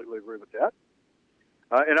I completely agree with that.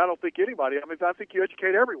 And I don't think anybody, I think you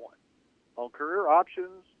educate everyone on career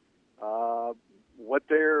options, what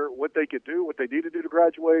they could do, what they need to do to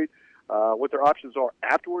graduate, what their options are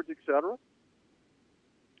afterwards, etc.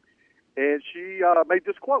 And she made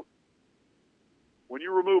this quote: when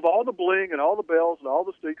you remove all the bling and all the bells and all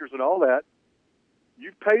the stickers and all that,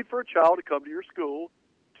 you've paid for a child to come to your school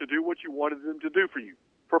to do what you wanted them to do for you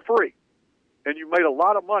for free, and you made a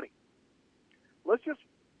lot of money. Let's just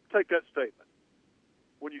take that statement.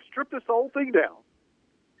 When you strip this whole thing down,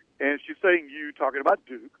 and she's saying you, talking about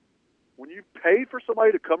Duke, when you paid for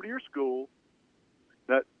somebody to come to your school,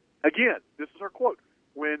 that, again, this is her quote,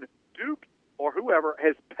 when Duke or whoever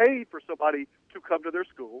has paid for somebody to come to their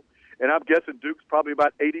school, and I'm guessing Duke's probably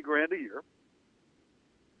about $80,000 a year,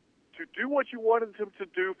 to do what you wanted them to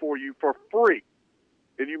do for you for free,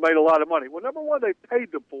 and you made a lot of money. Well, number one, they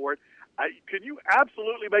paid them for it. Can you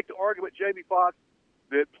absolutely make the argument, Jamie Foxx,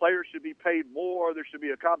 that players should be paid more, there should be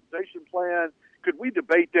a compensation plan? Could we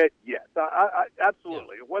debate that? Yes,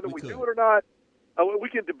 absolutely. Yeah, whether we do it or not, we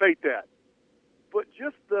can debate that. But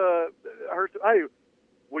just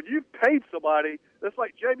when you paid somebody, that's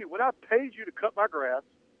like, Jamie, when I paid you to cut my grass,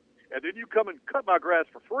 and then you come and cut my grass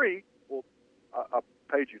for free, well, I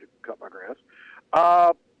paid you to cut my grass.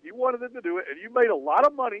 You wanted them to do it, and you made a lot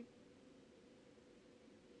of money.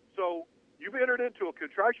 So you've entered into a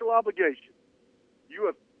contractual obligation. You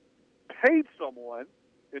have paid someone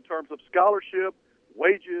in terms of scholarship,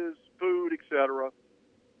 wages, food, etc.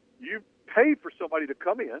 You've paid for somebody to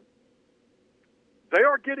come in. They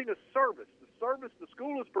are getting a service. The service the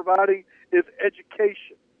school is providing is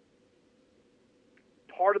education.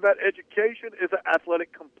 Part of that education is an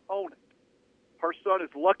athletic component. Her son is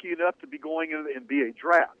lucky enough to be going in the NBA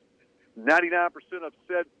draft. 99% of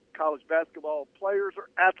said college basketball players or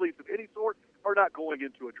athletes of any sort are not going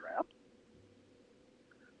into a draft.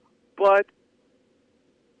 But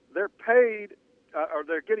they're paid, or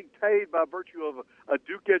they're getting paid by virtue of a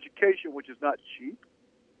Duke education, which is not cheap.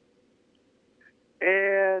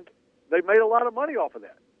 And they made a lot of money off of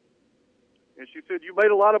that. And she said, you made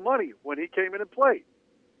a lot of money when he came in and played.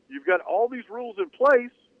 You've got all these rules in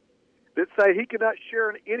place that say he cannot share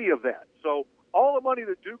in any of that. So all the money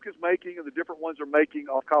that Duke is making and the different ones are making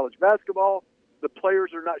off college basketball, the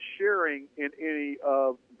players are not sharing in any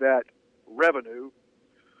of that revenue.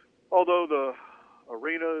 Although the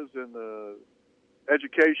arenas and the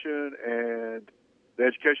education and the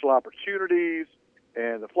educational opportunities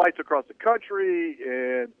and the flights across the country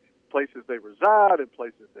and places they reside and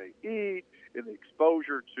places they eat and the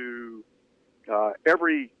exposure to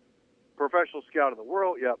every professional scout in the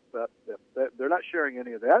world. Yep, they're not sharing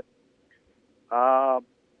any of that.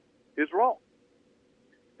 Is wrong.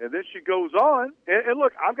 And then she goes on, and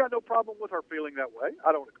look, I've got no problem with her feeling that way.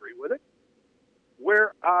 I don't agree with it.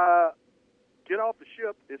 Where get off the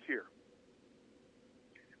ship is here.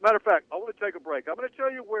 Matter of fact, I want to take a break. I'm going to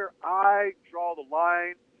tell you where I draw the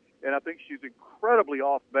line, and I think she's incredibly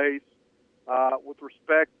off base with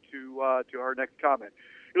respect to her next comment.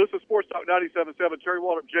 You listen to Sports Talk 97.7, Terry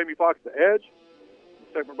Waldrop, Jamie Foxx, The Edge.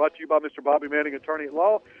 This segment brought to you by Mr. Bobby Manning, attorney at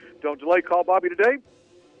law. Don't delay. Call Bobby today,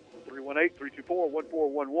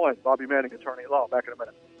 318-324-1411. Bobby Manning, attorney at law. Back in a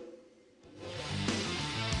minute.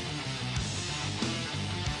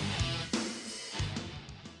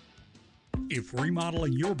 If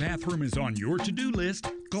remodeling your bathroom is on your to-do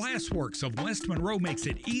list, Glassworks of West Monroe makes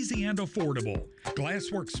it easy and affordable.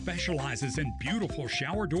 Glassworks specializes in beautiful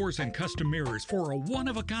shower doors and custom mirrors for a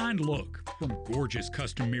one-of-a-kind look. From gorgeous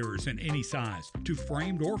custom mirrors in any size to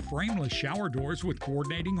framed or frameless shower doors with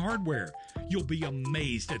coordinating hardware, you'll be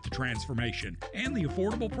amazed at the transformation and the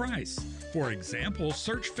affordable price. For example,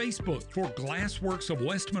 search Facebook for Glassworks of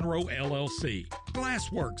West Monroe, LLC.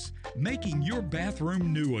 Glassworks, making your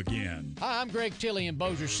bathroom new again. Hi, I'm Greg Tilley in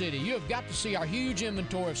Bossier City. You have got to see our huge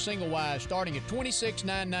inventory of single wides starting at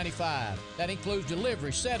 $26,995. That includes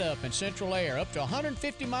delivery, setup, and central air up to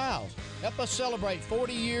 150 miles. Help us celebrate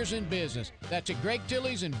 40 years in business. That's at Greg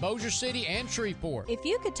Tilley's in Bossier City and Shreveport. If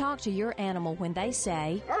you could talk to your animal when they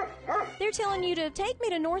say, they're telling you to take me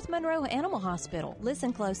to North Monroe Animal Hospital,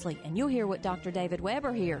 listen closely and you'll hear what Dr. David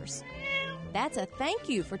Weber hears. That's a thank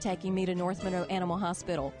you for taking me to North Monroe Animal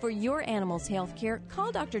Hospital. For your animal's health care,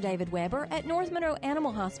 call Dr. David Weber at North Monroe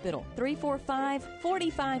Animal Hospital,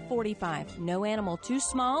 345-4545. No animal too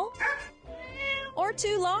small or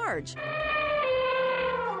too large.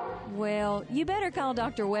 Well, you better call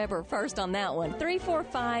Dr. Weber first on that one,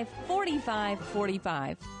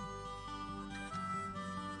 345-4545.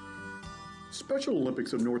 Special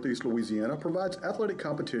Olympics of Northeast Louisiana provides athletic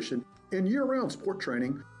competition and year-round sport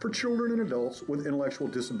training for children and adults with intellectual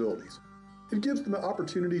disabilities. It gives them the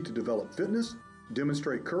opportunity to develop fitness,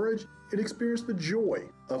 demonstrate courage, and experience the joy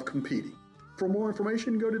of competing. For more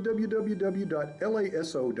information, go to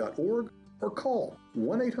www.laso.org or call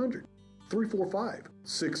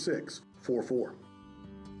 1-800-345-6644.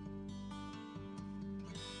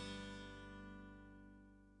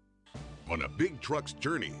 On a big truck's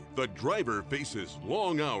journey, the driver faces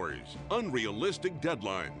long hours, unrealistic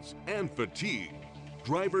deadlines, and fatigue.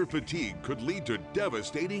 Driver fatigue could lead to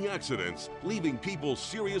devastating accidents, leaving people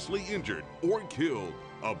seriously injured or killed.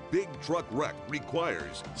 A big truck wreck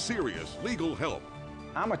requires serious legal help.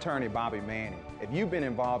 I'm attorney Bobby Manning. If you've been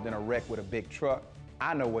involved in a wreck with a big truck,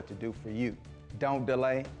 I know what to do for you. Don't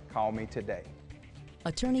delay, call me today.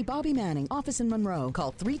 Attorney Bobby Manning, office in Monroe.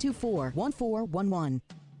 Call 324-1411.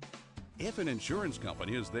 If an insurance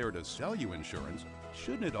company is there to sell you insurance,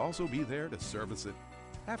 shouldn't it also be there to service it?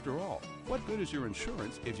 After all, what good is your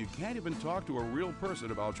insurance if you can't even talk to a real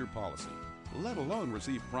person about your policy, let alone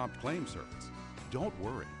receive prompt claim service? Don't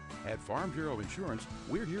worry. At Farm Bureau Insurance,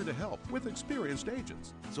 we're here to help with experienced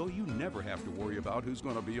agents, so you never have to worry about who's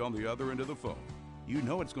going to be on the other end of the phone. You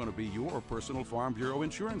know it's going to be your personal Farm Bureau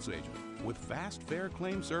insurance agent with fast, fair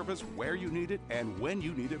claim service where you need it and when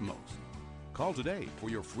you need it most. Call today for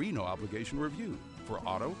your free no-obligation review for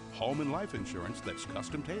auto, home, and life insurance that's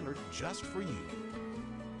custom tailored just for you.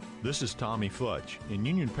 This is Tommy Futch. In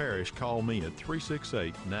Union Parish, call me at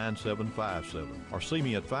 368-9757 or see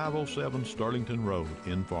me at 507 Sterlington Road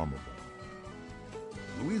in Farmerville.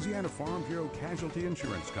 Louisiana Farm Bureau Casualty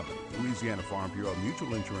Insurance Company, Louisiana Farm Bureau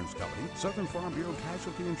Mutual Insurance Company, Southern Farm Bureau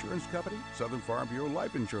Casualty Insurance Company, Southern Farm Bureau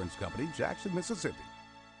Life Insurance Company, Jackson, Mississippi.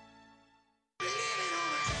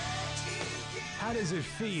 How does it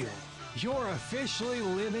feel? You're officially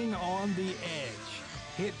living on the edge.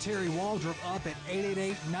 Hit Terry Waldrop up at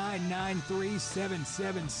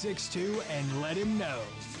 888-993-7762 and let him know.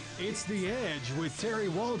 It's The Edge with Terry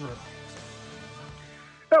Waldrop.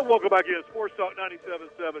 And welcome back in Sports Talk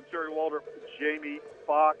 97.7, Terry Waldrop, Jamie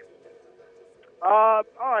Foxx. All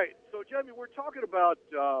right, so Jamie, we're talking about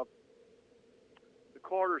the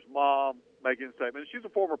Carter's mom making a statement. She's a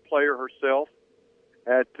former player herself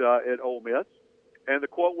at Ole Miss. And the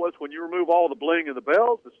quote was, when you remove all the bling and the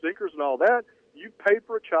bells, the stinkers and all that, you paid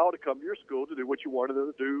for a child to come to your school to do what you wanted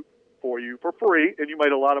them to do for you for free, and you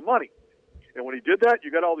made a lot of money. And when he did that,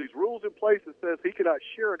 you got all these rules in place that says he cannot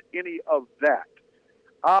share in any of that.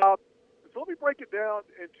 So let me break it down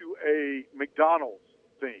into a McDonald's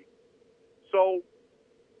thing. So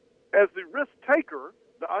as the risk taker,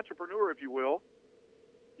 the entrepreneur, if you will,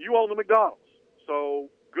 you own the McDonald's.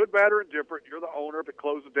 So Good, bad, or indifferent, you're the owner. If it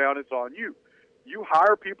closes down, it's on you. You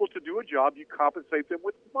hire people to do a job. You compensate them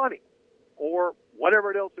with money or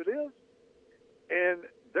whatever else it is. And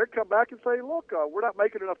they come back and say, look, we're not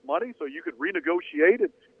making enough money, so you could renegotiate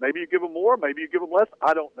it. Maybe you give them more, maybe you give them less.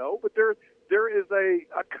 I don't know. But there is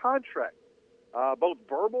a contract, both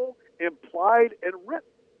verbal, implied, and written,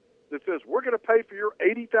 that says we're going to pay for your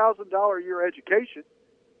 $80,000 a year education,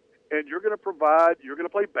 and you're going to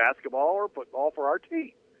play basketball or football for our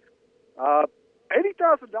team. $80,000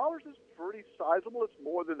 is pretty sizable. It's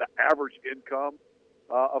more than the average income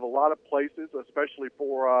of a lot of places, especially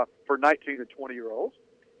for 19 and 20-year-olds.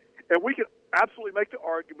 And we can absolutely make the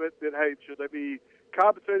argument that, hey, should they be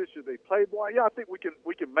compensated? Should they play more? Yeah, I think we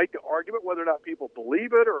can make the argument. Whether or not people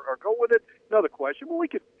believe it or go with it, another question. But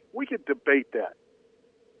we can debate that.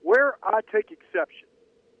 Where I take exception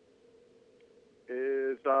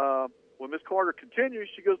is when Ms. Carter continues.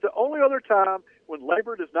 She goes, the only other time when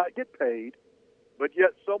labor does not get paid, but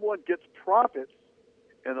yet someone gets profits,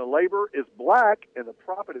 and the labor is black and the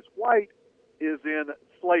profit is white, is in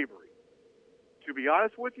slavery. To be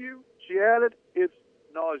honest with you, she added, it's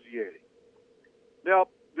nauseating. Now,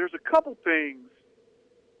 there's a couple things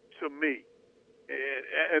to me,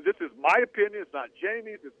 and this is my opinion. It's not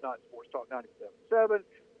Jamie's. It's not Sports Talk 97.7.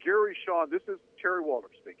 Gary, Sean, this is Terry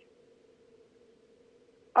Waldrop speaking.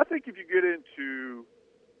 I think if you get into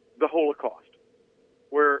the Holocaust,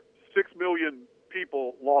 where 6 million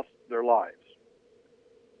people lost their lives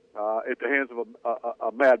at the hands of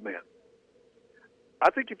a madman, I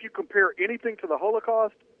think if you compare anything to the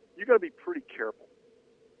Holocaust, you got to be pretty careful,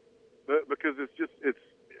 because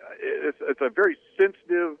it's a very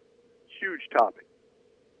sensitive, huge topic.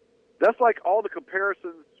 That's like all the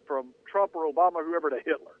comparisons from Trump or Obama, whoever, to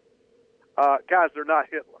Hitler. Guys, they're not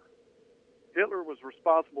Hitler. Hitler was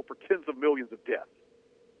responsible for tens of millions of deaths.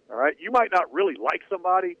 All right? You might not really like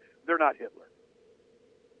somebody. They're not Hitler.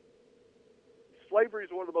 Slavery is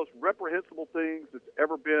one of the most reprehensible things that's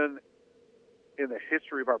ever been in the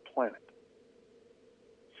history of our planet.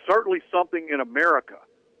 Certainly something in America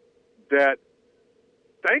that,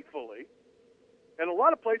 thankfully, and a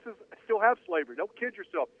lot of places still have slavery. Don't kid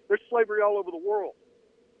yourself. There's slavery all over the world.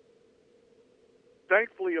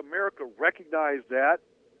 Thankfully, America recognized that,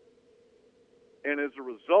 and as a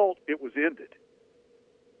result, it was ended.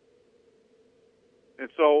 And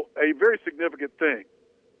so, a very significant thing.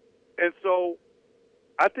 And so,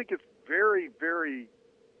 I think it's very, very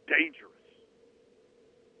dangerous.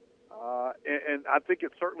 And I think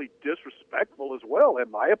it's certainly disrespectful as well, in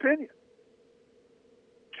my opinion,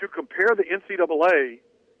 to compare the NCAA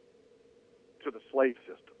to the slave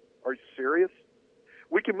system. Are you serious?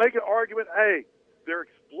 We can make an argument, hey, they're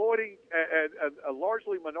exploiting, and a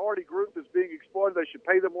largely minority group is being exploited. They should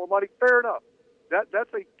pay them more money. Fair enough.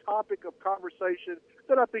 That's a topic of conversation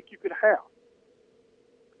that I think you could have.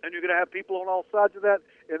 And you're going to have people on all sides of that,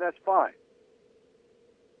 and that's fine.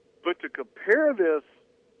 But to compare this,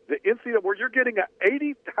 the NCAA, where you're getting an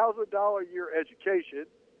 $80,000 a year education,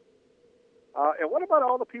 and what about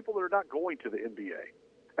all the people that are not going to the NBA?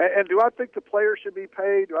 And do I think the players should be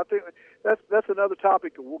paid? Do I think that's another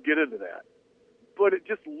topic, and we'll get into that. But it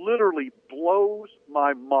just literally blows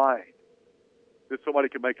my mind that somebody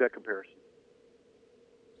can make that comparison.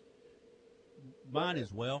 Mine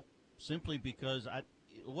as well, simply because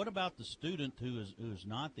what about the student who is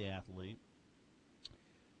not the athlete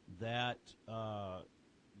that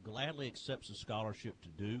gladly accepts a scholarship to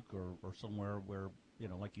Duke or somewhere where,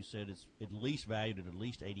 like you said, it's at least valued at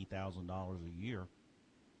least $80,000 a year,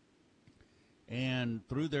 and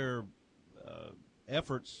through their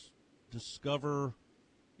efforts discover,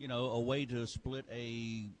 a way to split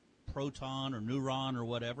a proton or neuron or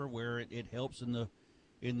whatever, where it helps in the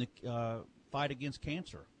fight against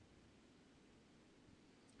cancer.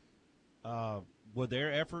 Were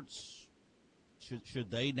their efforts,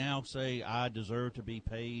 should they now say, I deserve to be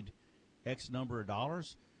paid X number of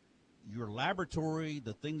dollars? Your laboratory,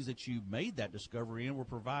 the things that you made that discovery in, were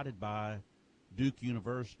provided by Duke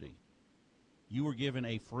University. You were given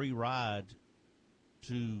a free ride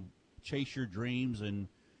to chase your dreams and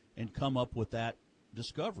come up with that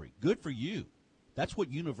discovery. Good for you. That's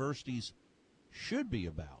what universities should be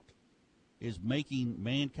about, is making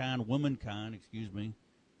mankind, womankind,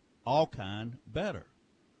 all kind better.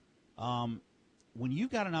 When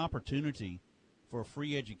you've got an opportunity for a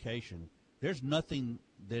free education, there's nothing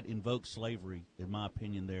that invokes slavery, in my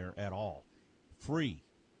opinion, there at all. Free.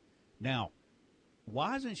 Now,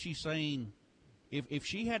 why isn't she saying, if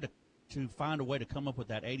she had to find a way to come up with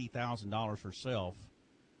that $80,000 herself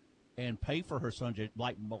and pay for her son,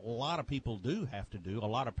 like a lot of people do have to do, a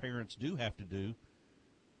lot of parents do have to do,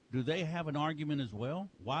 Do they have an argument as well?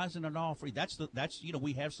 Why isn't it all free? That's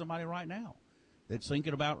we have somebody right now that's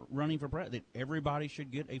thinking about running for president. That everybody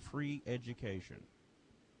should get a free education.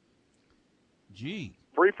 Gee,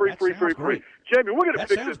 free. Jamie, we're going to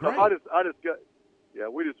fix this. We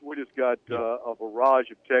just got a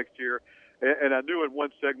barrage of text here, and I knew in one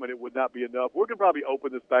segment it would not be enough. We're going to probably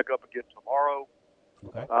open this back up again tomorrow.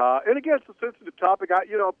 Okay. And again, it's a sensitive topic.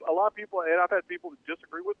 A lot of people, and I've had people that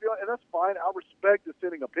disagree with me, and that's fine. I respect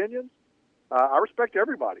dissenting opinions. I respect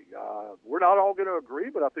everybody. We're not all going to agree,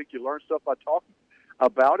 but I think you learn stuff by talking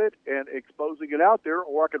about it and exposing it out there,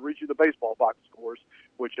 or I could read you the baseball box scores,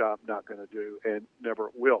 which I'm not going to do and never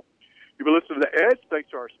will. You've been listening to The Edge. Thanks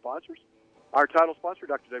to our sponsors. Our title sponsor,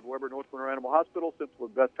 Dr. David Weber, North Monroe Animal Hospital, simple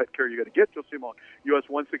and best pet care you're going to get. You'll see him on US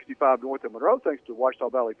 165 North in Monroe, thanks to Ouachita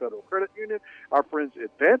Valley Federal Credit Union, our friends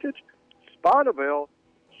Advantage, Spotaville,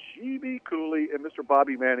 GB Cooley, and Mr.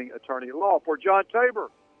 Bobby Manning, attorney at law. For John Tabor,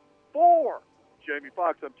 for Jamie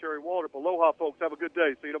Foxx, I'm Terry Waldrop. Aloha, folks. Have a good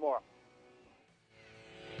day. See you tomorrow.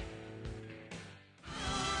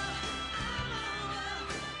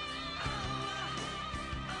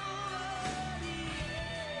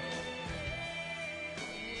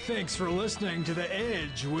 Thanks for listening to The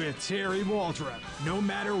Edge with Terry Waldrop. No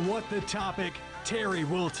matter what the topic, Terry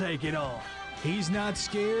will take it on. He's not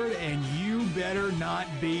scared, and you better not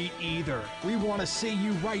be either. We want to see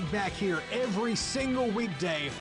you right back here every single weekday